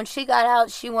justice. So, when she got out,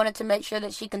 she wanted to make sure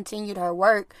that she continued her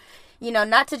work. You know,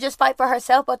 not to just fight for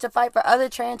herself, but to fight for other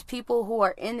trans people who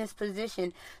are in this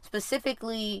position.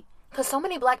 Specifically... Because so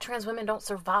many black trans women don't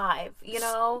survive, you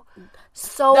know?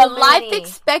 The life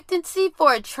expectancy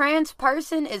for a trans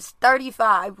person is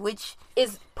 35, which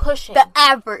is pushing. The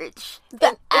average.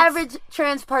 The average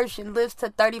trans person lives to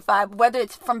 35, whether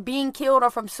it's from being killed or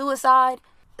from suicide.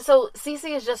 So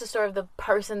CeCe is just a story of the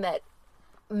person that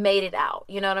made it out,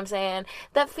 you know what I'm saying?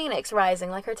 That phoenix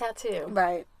rising, like her tattoo.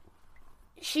 Right.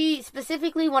 She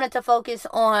specifically wanted to focus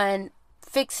on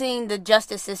fixing the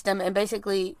justice system and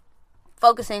basically...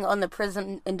 focusing on the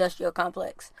prison industrial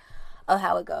complex of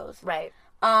how it goes. Right.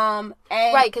 And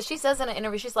right, because she says in an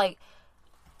interview, she's like,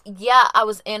 yeah, I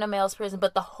was in a male's prison,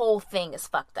 but the whole thing is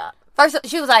fucked up. First,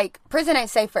 she was like, prison ain't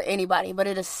safe for anybody, but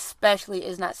it especially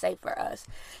is not safe for us.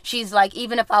 She's like,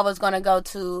 even if I was going to go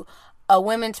to a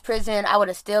women's prison, I would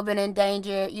have still been in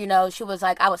danger. You know, she was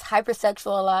like, I was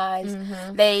hypersexualized.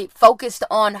 Mm-hmm. They focused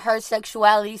on her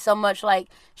sexuality so much. Like,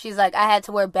 she's like, I had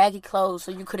to wear baggy clothes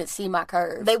so you couldn't see my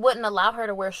curves. They wouldn't allow her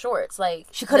to wear shorts. Like,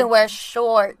 she couldn't wear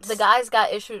shorts. The guys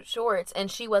got issued shorts, and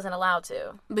she wasn't allowed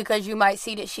to. Because you might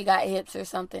see that she got hips or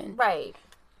something. Right.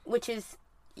 Which is,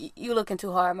 you looking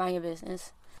too hard, mind your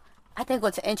business. I think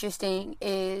what's interesting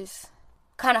is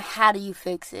kind of how do you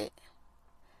fix it?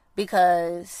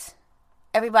 Because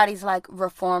everybody's like,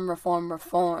 reform, reform,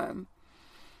 reform.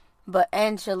 But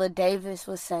Angela Davis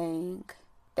was saying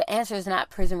the answer is not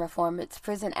prison reform, it's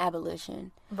prison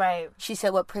abolition. Right. She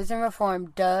said what prison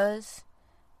reform does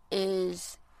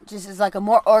is like a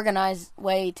more organized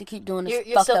way to keep doing this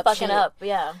you're still fucking shit. up,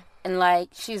 yeah. And like,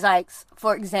 she's like,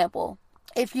 for example,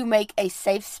 if you make a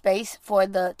safe space for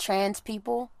the trans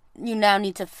people, you now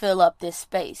need to fill up this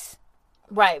space.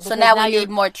 Right. So now we need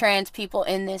more trans people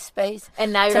in this space.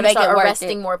 And now you're going to start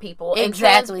arresting more people.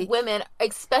 Exactly. And trans women,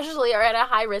 especially, are at a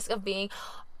high risk of being...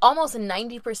 Almost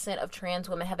 90% of trans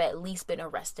women have at least been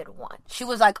arrested once. She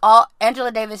was like,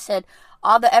 Angela Davis said,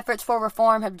 all the efforts for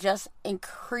reform have just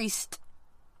increased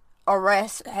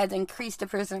arrests, has increased the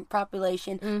prison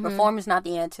population. Mm-hmm. Reform is not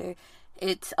the answer.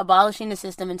 It's abolishing the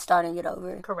system and starting it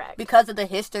over. Correct. Because of the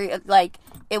history of, like,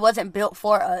 it wasn't built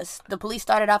for us. The police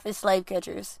started off as slave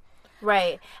catchers.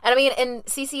 Right. And I mean, and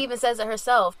CeCe even says it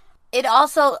herself. It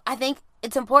also, I think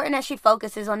it's important that she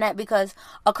focuses on that because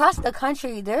across the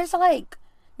country, there's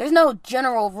no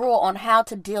general rule on how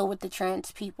to deal with the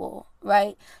trans people,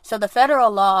 right? So the federal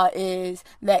law is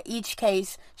that each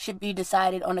case should be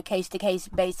decided on a case-to-case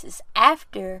basis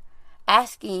after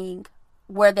asking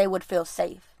where they would feel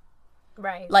safe.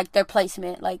 Right. Like their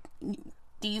placement. Like,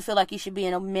 do you feel like you should be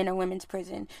in a men or women's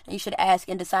prison? And you should ask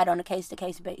and decide on a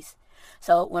case-to-case basis.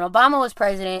 So when Obama was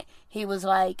president, he was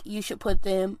like, you should put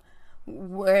them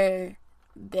where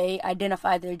they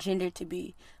identify their gender to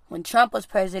be. When Trump was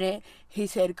president, he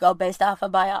said go based off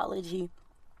of biology.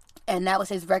 And that was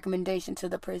his recommendation to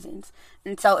the prisons.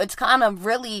 And so it's kind of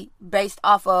really based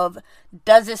off of,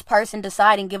 does this person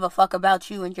decide and give a fuck about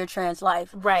you and your trans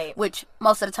life? Right. Which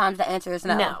most of the times the answer is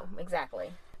no. No, exactly.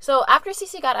 So after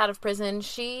CeCe got out of prison,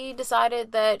 she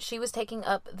decided that she was taking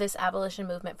up this abolition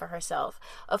movement for herself.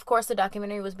 Of course, the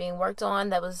documentary was being worked on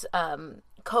that was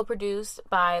co-produced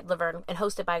by Laverne and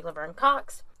hosted by Laverne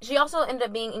Cox. She also ended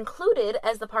up being included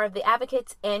as the part of the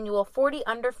Advocate's annual 40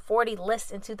 Under 40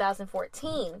 list in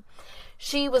 2014.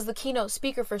 She was the keynote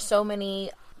speaker for so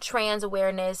many trans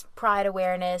awareness, pride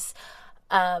awareness,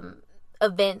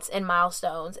 events and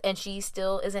milestones, and she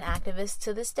still is an activist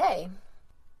to this day.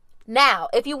 Now,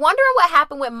 if you're wondering what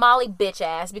happened with Molly bitch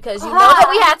ass, because you know that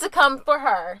we had to come for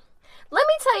her, let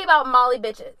me tell you about Molly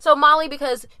bitches. So Molly,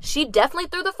 because she definitely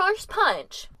threw the first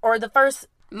punch, or the first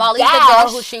Molly's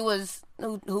gash, the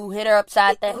girl who hit her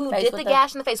upside the face. Who did the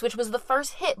gash in the face, which was the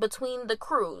first hit between the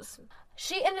crews.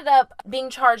 She ended up being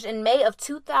charged in May of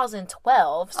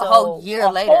 2012. So a whole year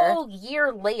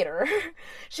later.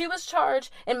 She was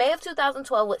charged in May of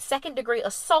 2012 with second-degree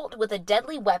assault with a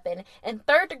deadly weapon and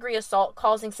third-degree assault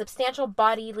causing substantial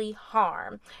bodily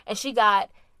harm. And she got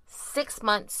 6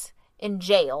 months in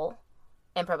jail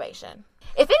and probation.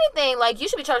 If anything, like, you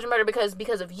should be charged with murder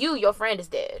because of you, your friend is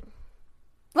dead.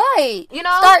 Right. You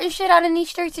know? Starting shit out in these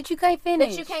streets that you can't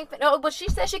finish. No, but she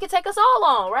said she could take us all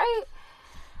on, right?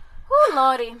 Oh,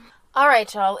 Lordy. All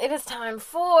right, y'all. It is time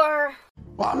for...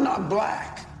 Well, I'm not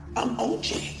black. I'm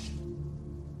OJ.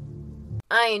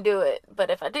 I ain't do it, but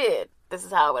if I did, this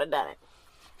is how I would have done it.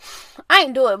 I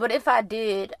ain't do it, but if I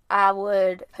did, I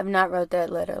would have not wrote that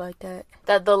letter like that.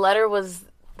 That the letter was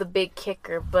the big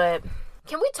kicker, but...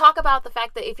 Can we talk about the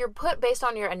fact that if you're put based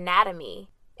on your anatomy,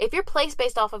 if you're placed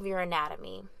based off of your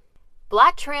anatomy,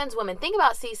 black trans women, think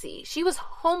about CeCe. She was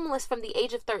homeless from the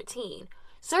age of 13.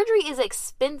 Surgery is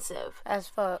expensive. As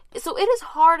fuck. So it is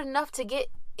hard enough to get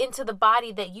into the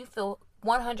body that you feel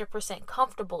 100%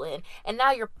 comfortable in. And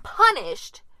now you're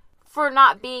punished for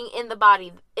not being in that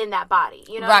body.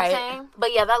 You know what I'm saying?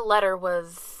 But yeah, that letter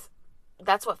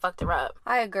that's what fucked her up.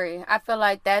 I agree. I feel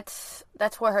like that's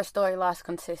where her story lost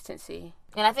consistency.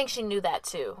 And I think she knew that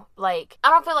too. Like,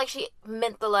 I don't feel like she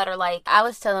meant the letter like... I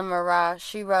was telling Mariah,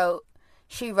 she wrote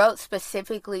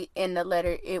specifically in the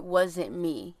letter, it wasn't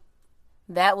me.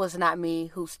 That was not me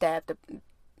who stabbed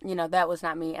that was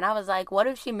not me. And I was like, what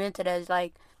if she meant it as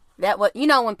like, that what,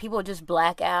 when people just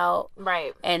black out.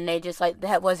 Right. And they just like,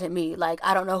 that wasn't me. Like,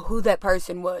 I don't know who that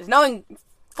person was. Knowing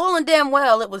full and damn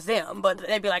well it was them, but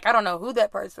they'd be like, I don't know who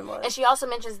that person was. And she also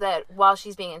mentions that while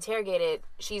she's being interrogated,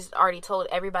 she's already told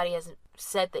everybody has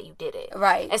said that you did it.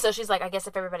 Right. And so she's like, I guess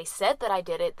if everybody said that I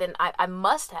did it, then I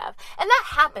must have. And that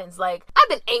happens. Like, I've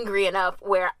been angry enough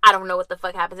where I don't know what the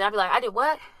fuck happens. And I'd be like, I did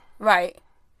what? Right.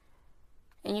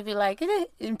 And you'd be like,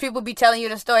 and people be telling you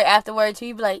the story afterwards, and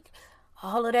you'd be like,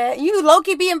 all of that. You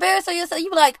low-key be embarrassed of yourself.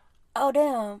 You be like, oh,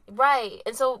 damn. Right.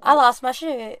 And so I lost my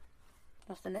shit.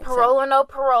 What's the next parole or no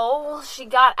parole, she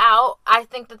got out. I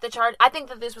think that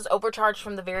this was overcharged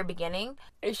from the very beginning.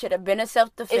 It should have been a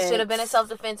self-defense. It should have been a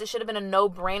self-defense. It should have been a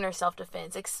no-brainer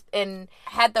self-defense. And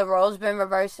had the roles been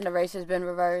reversed and the races been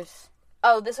reversed.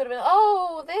 Oh, this would have been,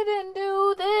 oh, they didn't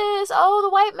do this. Oh, the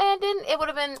white man didn't. It would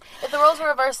have been, if the roles were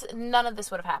reversed, none of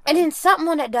this would have happened. And then something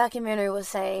on that documentary was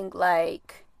saying,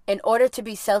 like, in order to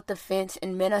be self-defense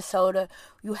in Minnesota,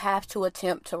 you have to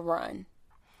attempt to run.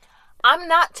 I'm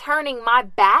not turning my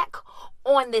back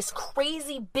on this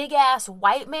crazy big-ass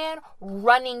white man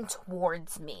running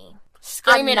towards me.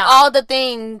 Screaming all the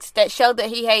things that show that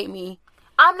he hate me.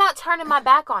 I'm not turning my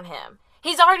back on him.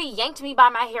 He's already yanked me by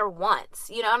my hair once.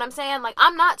 You know what I'm saying? Like,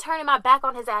 I'm not turning my back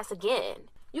on his ass again.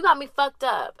 You got me fucked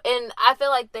up. And I feel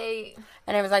like they...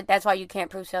 And it was like, that's why you can't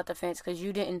prove self-defense, because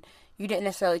you didn't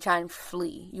necessarily try and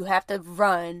flee. You have to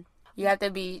run. You have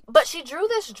to be... But she drew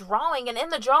this drawing, and in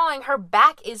the drawing, her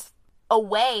back is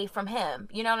away from him.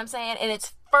 You know what I'm saying? And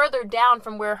it's further down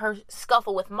from where her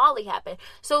scuffle with Molly happened.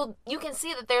 So you can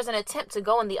see that there's an attempt to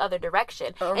go in the other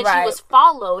direction. And she was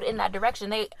followed in that direction.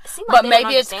 They seem like but they maybe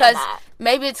don't it's understand because that.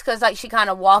 maybe it's because like she kind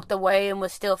of walked away and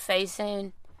was still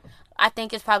facing. I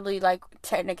think it's probably like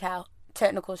technical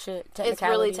shit. It's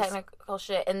really technical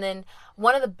shit. And then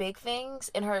one of the big things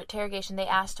in her interrogation, they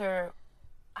asked her,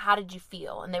 how did you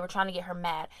feel? And they were trying to get her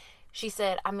mad. She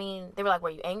said, I mean, they were like,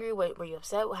 were you angry? Were you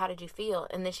upset? How did you feel?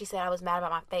 And then she said, I was mad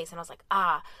about my face. And I was like,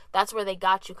 that's where they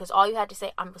got you. Because all you had to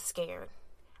say, I was scared.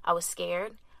 I was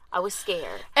scared. I was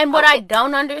scared. And what I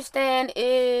don't understand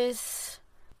is,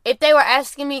 if they were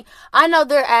asking me, I know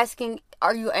they're asking,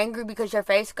 are you angry because your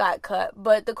face got cut?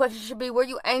 But the question should be, were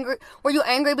you angry? Were you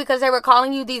angry because they were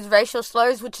calling you these racial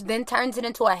slurs, which then turns it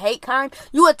into a hate crime?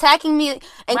 You attacking me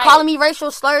and calling me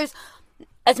racial slurs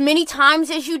as many times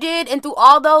as you did, and through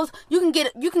all those, you can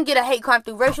get a hate crime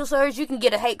through racial slurs. You can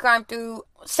get a hate crime through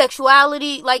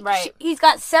sexuality. Like, he's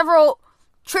got several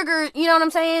triggers. You know what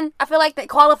I'm saying? I feel like that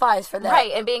qualifies for that.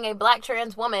 Right, and being a black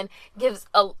trans woman ticks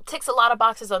a lot of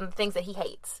boxes on the things that he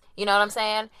hates. You know what I'm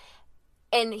saying?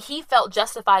 And he felt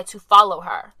justified to follow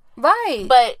her. Right.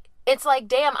 But it's like,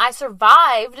 damn, I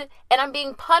survived, and I'm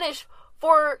being punished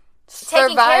for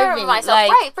taking care of myself. Like,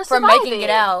 right, for surviving. For making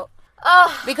it out.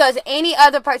 Because any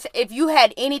other person, if you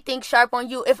had anything sharp on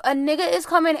you, if a nigga is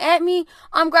coming at me,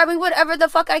 I'm grabbing whatever the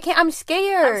fuck I can. I'm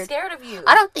scared. I'm scared of you.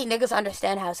 I don't think niggas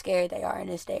understand how scared they are in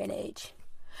this day and age.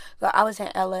 But I was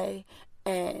in LA,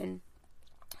 and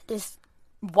this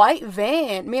white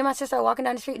van, me and my sister are walking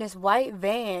down the street, and this white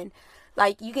van,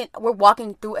 like, we're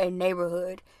walking through a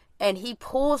neighborhood, and he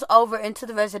pulls over into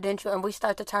the residential, and we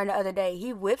start to turn the other day.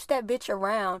 He whips that bitch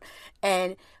around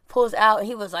and pulls out, and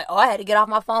he was like, I had to get off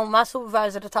my phone with my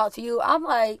supervisor to talk to you. I'm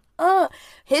like,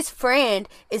 his friend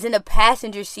is in the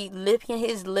passenger seat licking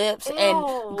his lips and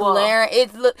glaring.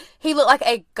 He looked like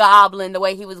a goblin the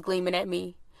way he was gleaming at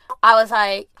me. I was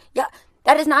like, yeah,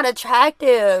 that is not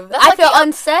attractive. I feel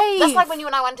unsafe. That's like when you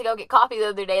and I went to go get coffee the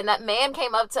other day, and that man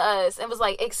came up to us and was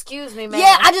like, excuse me, man.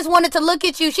 Yeah, I just wanted to look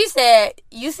at you. She said,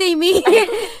 you see me?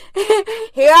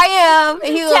 Here I am.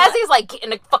 And Tassie's like, get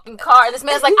in the fucking car. And this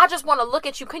man's like, I just want to look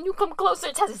at you. Can you come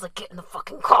closer? Tassie's like, get in the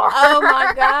fucking car. Oh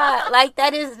my God. Like,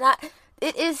 that is not...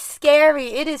 It is scary.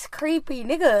 It is creepy.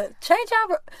 Nigga,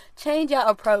 change your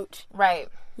approach. Right.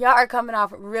 Y'all are coming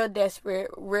off real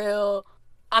desperate, real...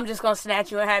 I'm just going to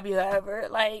snatch you and have you ever.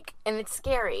 Like... And it's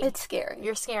scary. It's scary.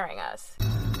 You're scaring us.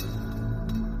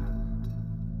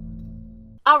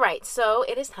 Alright, so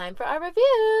it is time for our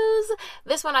reviews.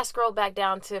 This one I scrolled back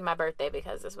down to my birthday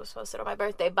because this was posted on my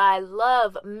birthday by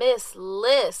Love Miss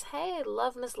Liz. Hey,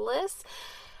 Love Miss Liz.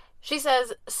 She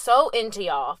says, so into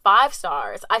y'all, 5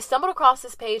 stars. I stumbled across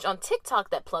this page on TikTok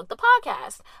that plugged the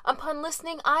podcast. Upon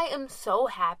listening, I am so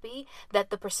happy that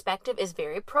the perspective is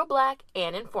very pro-black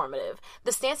and informative.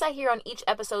 The stance I hear on each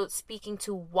episode speaking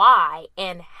to why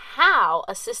and how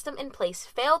a system in place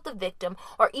failed the victim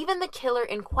or even the killer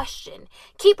in question.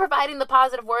 Keep providing the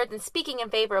positive words and speaking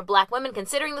in favor of black women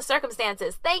considering the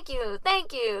circumstances. Thank you,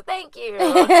 thank you, thank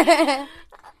you.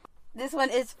 This one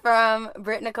is from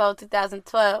Britt Nicole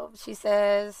 2012. She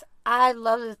says, I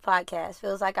love this podcast.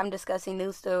 Feels like I'm discussing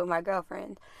news story with my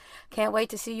girlfriend. Can't wait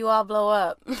to see you all blow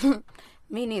up.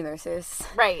 Me neither, sis.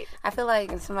 Right. I feel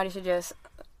like somebody should just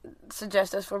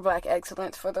suggest us for Black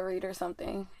Excellence for the Read or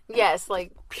something. Yes,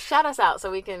 like, shout us out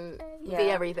so we can be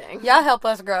everything. Y'all help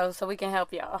us grow so we can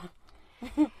help y'all.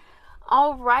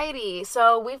 Alrighty,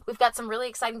 so we've got some really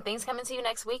exciting things coming to you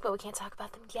next week, but we can't talk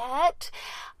about them yet.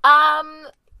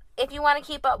 If you want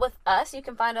to keep up with us, you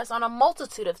can find us on a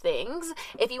multitude of things.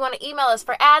 If you want to email us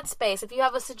for ad space, if you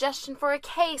have a suggestion for a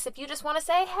case, if you just want to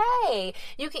say hey,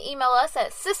 you can email us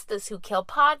at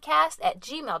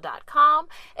sisterswhokillpodcast@gmail.com.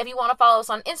 If you want to follow us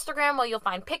on Instagram, well, you'll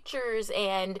find pictures,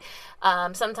 and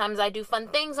sometimes I do fun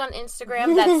things on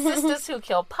Instagram. That's Sisters Who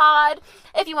Kill Pod.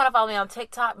 If you want to follow me on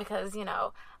TikTok, because, you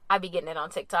know, I be getting it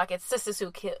on TikTok, it's Sisters Who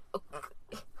Kill...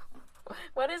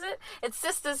 What is it? It's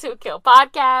Sisters Who Kill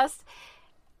Podcast.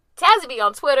 Tazzy be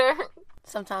on Twitter.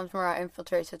 Sometimes Mariah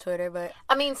infiltrates the Twitter, but...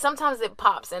 I mean, sometimes it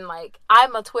pops, and, like,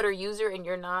 I'm a Twitter user and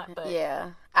you're not, but... Yeah.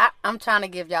 I'm trying to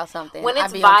give y'all something. When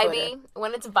it's vibey,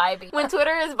 when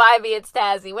Twitter is vibey, it's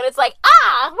Tazzy. When it's like,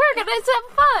 we're gonna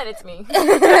have fun, it's me.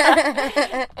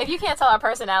 If you can't tell our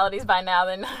personalities by now,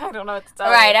 then I don't know what to tell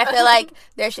you. Right, I feel like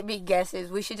there should be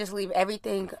guesses. We should just leave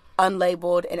everything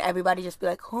unlabeled, and everybody just be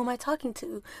like, who am I talking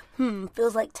to?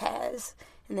 Feels like Taz.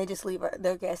 And they just leave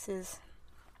their guesses.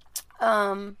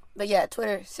 But yeah,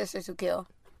 Twitter, Sisters Who Kill.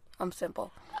 I'm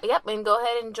simple. Yep, and go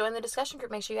ahead and join the discussion group.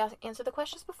 Make sure you answer the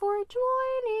questions before joining.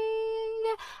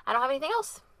 I don't have anything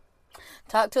else.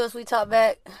 Talk to us, we talk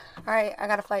back. All right, I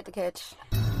got a flight to catch.